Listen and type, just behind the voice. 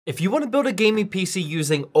If you want to build a gaming PC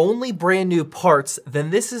using only brand new parts, then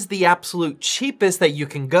this is the absolute cheapest that you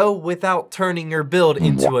can go without turning your build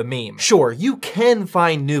into a meme. Sure, you can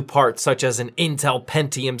find new parts such as an Intel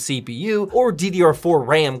Pentium CPU or DDR4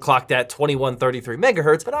 RAM clocked at 2133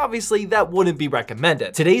 MHz, but obviously that wouldn't be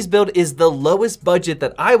recommended. Today's build is the lowest budget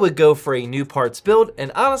that I would go for a new parts build,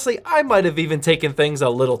 and honestly, I might have even taken things a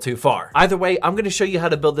little too far. Either way, I'm going to show you how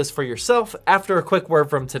to build this for yourself after a quick word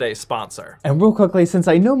from today's sponsor. And real quickly, since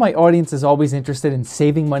I know my audience is always interested in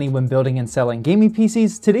saving money when building and selling gaming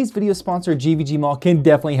PCs, today's video sponsor GVG Mall can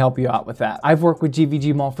definitely help you out with that. I've worked with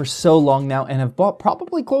GVG Mall for so long now and have bought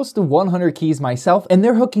probably close to 100 keys myself, and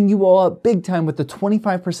they're hooking you all up big time with the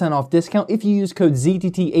 25% off discount if you use code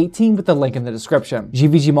ZTT18 with the link in the description.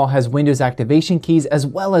 GVG Mall has Windows activation keys as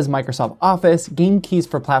well as Microsoft Office, game keys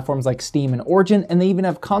for platforms like Steam and Origin, and they even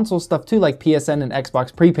have console stuff too like PSN and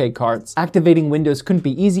Xbox prepaid cards. Activating Windows couldn't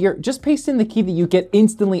be easier. Just paste in the key that you get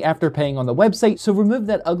instantly after paying on the website, so remove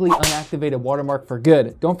that ugly unactivated watermark for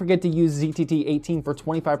good. Don't forget to use ZTT18 for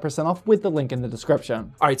 25% off with the link in the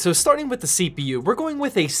description. Alright, so starting with the CPU, we're going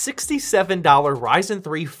with a $67 Ryzen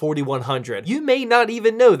 3 4100. You may not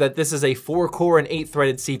even know that this is a 4-core and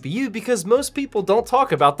 8-threaded CPU because most people don't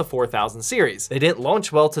talk about the 4000 series. They didn't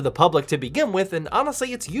launch well to the public to begin with, and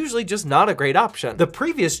honestly, it's usually just not a great option. The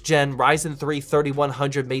previous gen Ryzen 3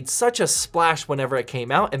 3100 made such a splash whenever it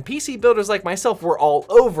came out, and PC builders like myself were all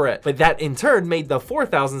over it, but that in turn made the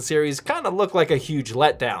 4000 series kind of look like a huge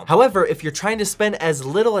letdown. However, if you're trying to spend as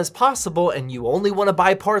little as possible and you only want to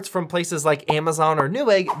buy parts from places like Amazon or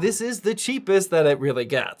Newegg, this is the cheapest that it really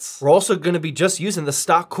gets. We're also going to be just using the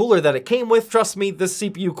stock cooler that it came with. Trust me, this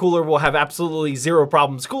CPU cooler will have absolutely zero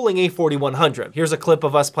problems cooling a 4100. Here's a clip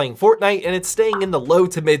of us playing Fortnite, and it's staying in the low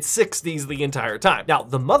to mid 60s the entire time. Now,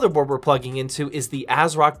 the motherboard we're plugging into is the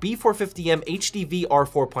ASRock B450M HDV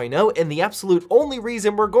R4.0, and the absolute only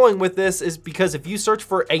reason we're going with this is because if you search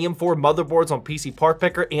for AM4 motherboards on PC Part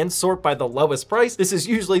Picker and sort by the lowest price, this is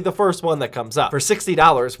usually the first one that comes up. For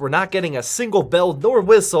 $60, we're not getting a single bell nor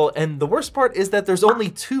whistle, and the worst part is that there's only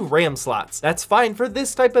 2 RAM slots. That's fine for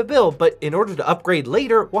this type of build, but in order to upgrade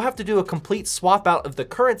later, we'll have to do a complete swap out of the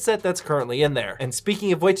current set that's currently in there. And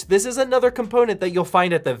speaking of which, this is another component that you'll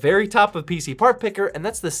find at the very top of PC Part Picker, and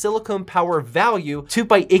that's the Silicon Power Value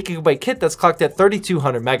 2x8GB kit that's clocked at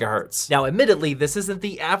 3200 MHz. Now, admittedly, this isn't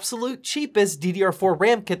the absolute cheapest DDR4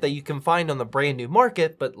 RAM kit that you can find on the brand new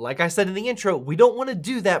market, but like I said in the intro, we don't want to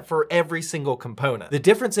do that for every single component. The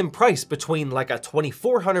difference in price between like a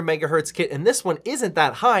 2400 MHz kit and this one isn't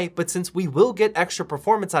that high, but since we will get extra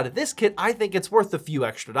performance out of this kit, I think it's worth a few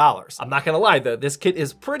extra dollars. I'm not gonna lie though, this kit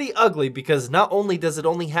is pretty ugly because not only does it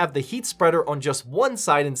only have the heat spreader on just one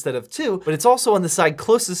side instead of 2, but it's also on the side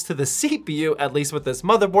closest to the CPU, at least with this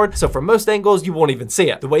motherboard, so from most angles you won't even see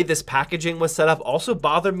it. The way this packaging was set up also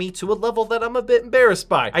bothered me to a level that I'm a bit embarrassed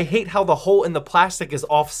by. I hate how the hole in the plastic is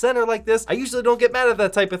off center like this. I usually don't get mad at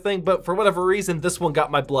that type of thing, but for whatever reason, this one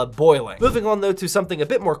got my blood boiling. Moving on though to something a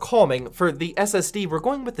bit more calming, for the SSD, we're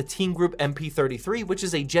going with the Team Group MP33, which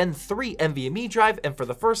is a Gen 3 NVMe drive, and for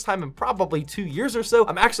the first time in probably 2 years or so,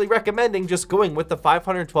 I'm actually recommending just going with the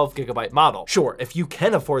 512GB model. Sure, if you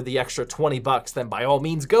can afford the extra 20 bucks, then by all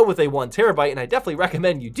means go with a 1TB, and I definitely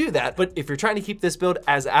recommend you do that, but if you're trying to keep this build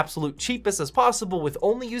as absolute cheapest as possible with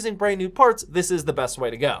only using brand new parts, this is the best way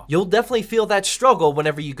to go. You'll definitely feel that struggle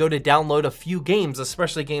whenever you go to download a few games,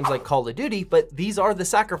 especially games like Call of Duty, but these are the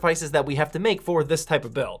sacrifices that we have to make for this type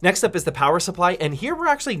of build. Next up is the power supply, and here we're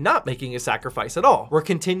actually not making a sacrifice at all. We're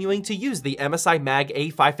continuing to use the MSI Mag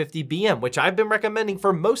A550BM, which I've been recommending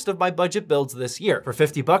for most of my budget builds this year. For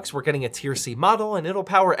 50 bucks, we're getting a Tier C model, and it'll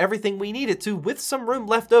power everything we need it to with some room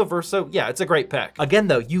left over, so yeah, it's a great pick. Again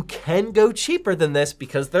though, you can go cheaper than this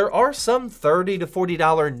because there are some $30 to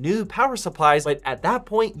 $40 new power supplies, but at that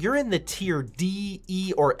point, you're in the tier D,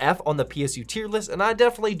 E, or F on the PSU tier list, and I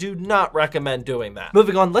definitely do not recommend doing that.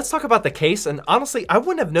 Moving on, let's talk about the case, and honestly, I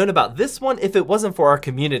wouldn't have known about this one if it wasn't for our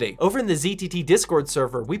community. Over in the ZTT Discord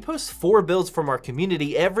server, we post 4 builds from our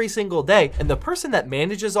community every single day, and the person that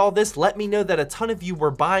manages all this let me know that a ton of you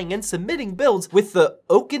were buying and submitting builds with the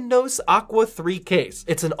Okeanos Aqua 3 case.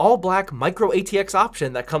 It's an all-black micro ATX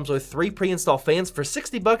option that comes with 3 pre-installed fans for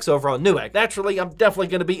 60 bucks over on Newegg. Naturally, I'm definitely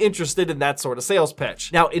going to be interested in that sort of sales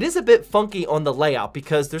pitch. Now, it is a bit funky on the layout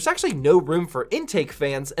because there's actually no room for intake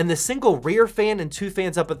fans, and the single rear fan and 2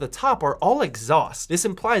 fans up at the top are all exhaust. This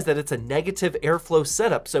implies that it's a negative airflow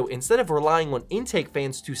setup, so instead of relying on intake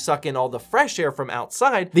fans to suck in all the fresh air from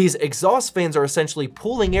outside, these exhaust fans are essentially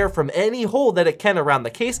pulling air from any hole that it can around the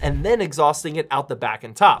case and then exhausting it out the back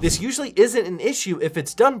and top. This usually isn't an issue if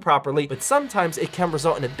it's done properly, but sometimes it can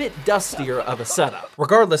result in a bit dustier of a setup.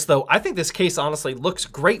 Regardless though, I think this case case honestly looks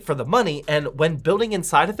great for the money, and when building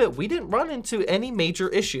inside of it, we didn't run into any major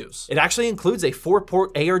issues. It actually includes a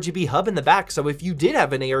 4-port ARGB hub in the back, so if you did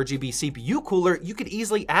have an ARGB CPU cooler, you could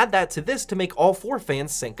easily add that to this to make all 4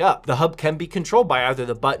 fans sync up. The hub can be controlled by either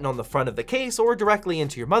the button on the front of the case or directly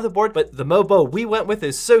into your motherboard, but the MOBO we went with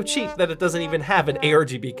is so cheap that it doesn't even have an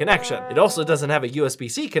ARGB connection. It also doesn't have a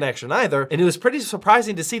USB-C connection either, and it was pretty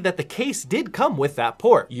surprising to see that the case did come with that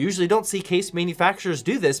port. You usually don't see case manufacturers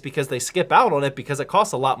do this because they skip out on it because it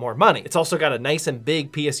costs a lot more money. It's also got a nice and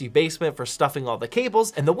big PSU basement for stuffing all the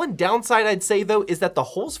cables, and the one downside I'd say though is that the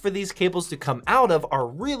holes for these cables to come out of are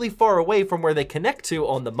really far away from where they connect to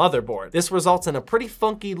on the motherboard. This results in a pretty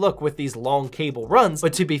funky look with these long cable runs,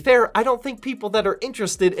 but to be fair, I don't think people that are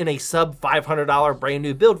interested in a sub $500 brand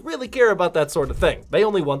new build really care about that sort of thing. They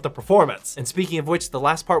only want the performance. And speaking of which, the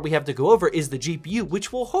last part we have to go over is the GPU,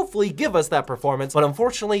 which will hopefully give us that performance, but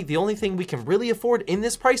unfortunately, the only thing we can really afford in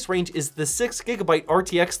this price range is the 6GB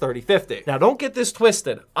RTX 3050. Now, don't get this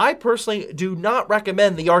twisted. I personally do not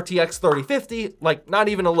recommend the RTX 3050, like not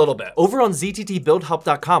even a little bit. Over on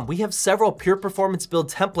ZTTBuildHelp.com, we have several pure performance build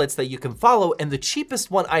templates that you can follow, and the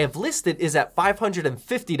cheapest one I have listed is at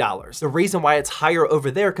 $550. The reason why it's higher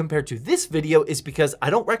over there compared to this video is because I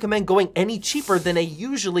don't recommend going any cheaper than a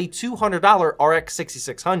usually $200 RX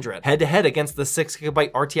 6600. Head to head against the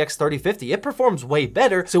 6GB RTX 3050, it performs way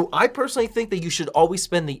better, so I personally think that you should always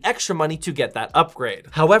spend the extra money to get that upgrade.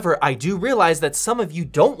 However, I do realize that some of you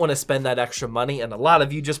don't want to spend that extra money, and a lot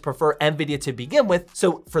of you just prefer NVIDIA to begin with,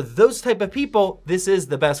 so for those type of people, this is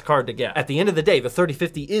the best card to get. At the end of the day, the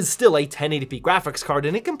 3050 is still a 1080p graphics card,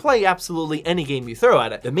 and it can play absolutely any game you throw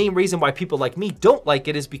at it. The main reason why people like me don't like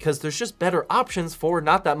it is because there's just better options for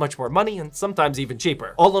not that much more money, and sometimes even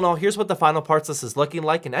cheaper. All in all, here's what the final parts list is looking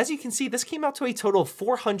like, and as you can see, this came out to a total of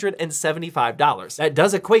 $475. That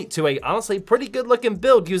does equate to a honestly pretty good looking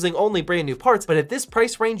build using only brand new parts, but at this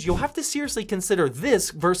price range, you'll have to seriously consider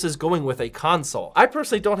this versus going with a console. I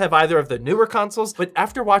personally don't have either of the newer consoles, but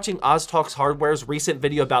after watching OzTalks Hardware's recent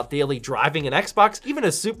video about daily driving an Xbox, even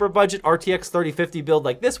a super budget RTX 3050 build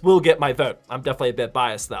like this will get my vote. I'm definitely a bit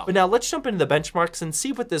biased though. But now let's jump into the benchmarks and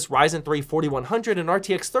see what this Ryzen 3 4100 and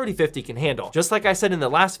RTX 3050 can handle. Just like I said in the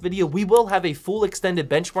last video, we will have a full extended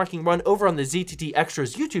benchmarking run over on the ZTT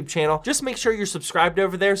Extras YouTube channel. Just make sure you're subscribed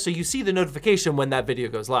over there so you see the notification when that video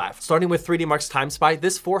goes live. Starting with 3D Mark's Time Spy,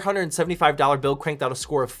 this $475 build cranked out a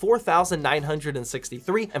score of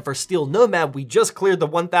 4,963, and for Steel Nomad, we just cleared the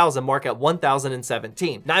 1,000 mark at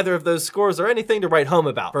 1,017. Neither of those scores are anything to write home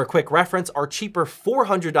about. For a quick reference, our cheaper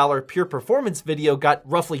 $400 pure performance video got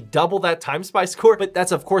roughly double that Time Spy score, but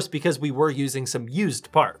that's of course because we were using some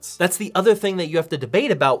used parts. That's the other thing that you have to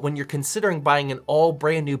debate about when you're considering buying an all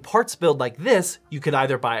brand new parts build like this. You could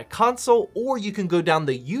either buy a console or you can go down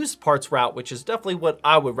the used parts route, which is definitely what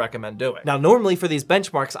I would recommend doing. Now, normally for these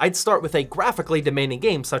benchmarks, I'd start with a graphically demanding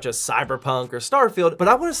game such as Cyberpunk or Starfield, but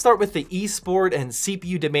I want to start with the esport and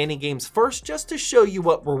CPU demanding games first just to show you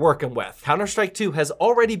what we're working with. Counter-Strike 2 has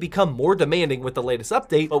already become more demanding with the latest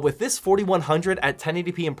update, but with this 4100 at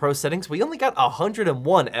 1080p in pro settings, we only got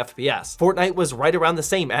 101 FPS. Fortnite was right around the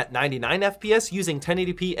same at 99 FPS using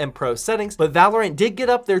 1080p and pro settings, but Valorant did get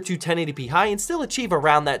up there to 1080p high and still achieve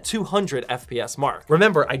around that 200 FPS mark.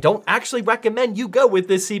 Remember, I don't actually recommend you go with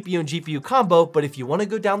this CPU and GPU combo, but if you want to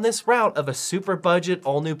go down this route of a super budget,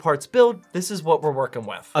 all new parts build, this is what we're working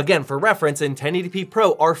with. Again, for reference, in 1080p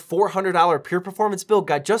Pro, our $400 pure performance build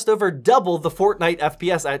got just over double the Fortnite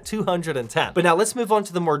FPS at 210. But now let's move on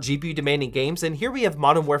to the more GPU demanding games, and here we have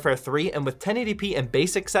Modern Warfare 3, and with 1080p and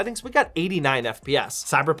basic settings, we got 89 FPS.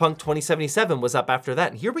 Cyberpunk 2077 was up after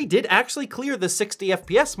that, and here we did actually clear the 60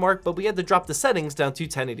 FPS mark, but we had to drop the settings down to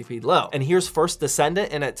 1080p low. And here's First Descendant,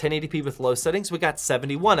 and at 1080p with low settings, we got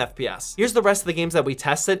 71 FPS. Here's the rest of the games that we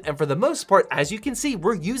tested, and for the most part, as you can see,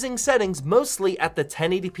 we're using settings mostly at the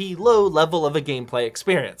 1080p low level of a gameplay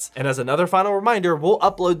experience. And as another final reminder, we'll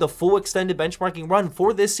upload the full extended benchmarking run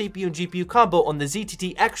for this CPU and GPU combo on the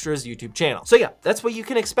ZTT Extras YouTube channel. So yeah, that's what you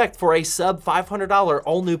can expect for a sub $500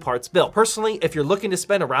 all new parts build. Personally, if you're looking to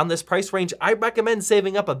spend around this price range, I recommend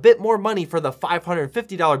saving up a bit more money for the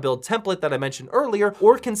 $550 build template that I mentioned earlier,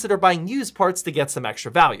 or consider buying used parts to get some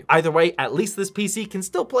extra value. Either way, at least this PC can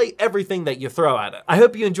still play everything that you throw at it. I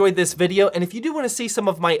hope you enjoyed this video, and if you do want to see some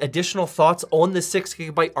of my additional thoughts on the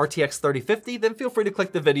 6GB RTX 3050, then feel free to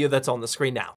click the video that's on the screen now.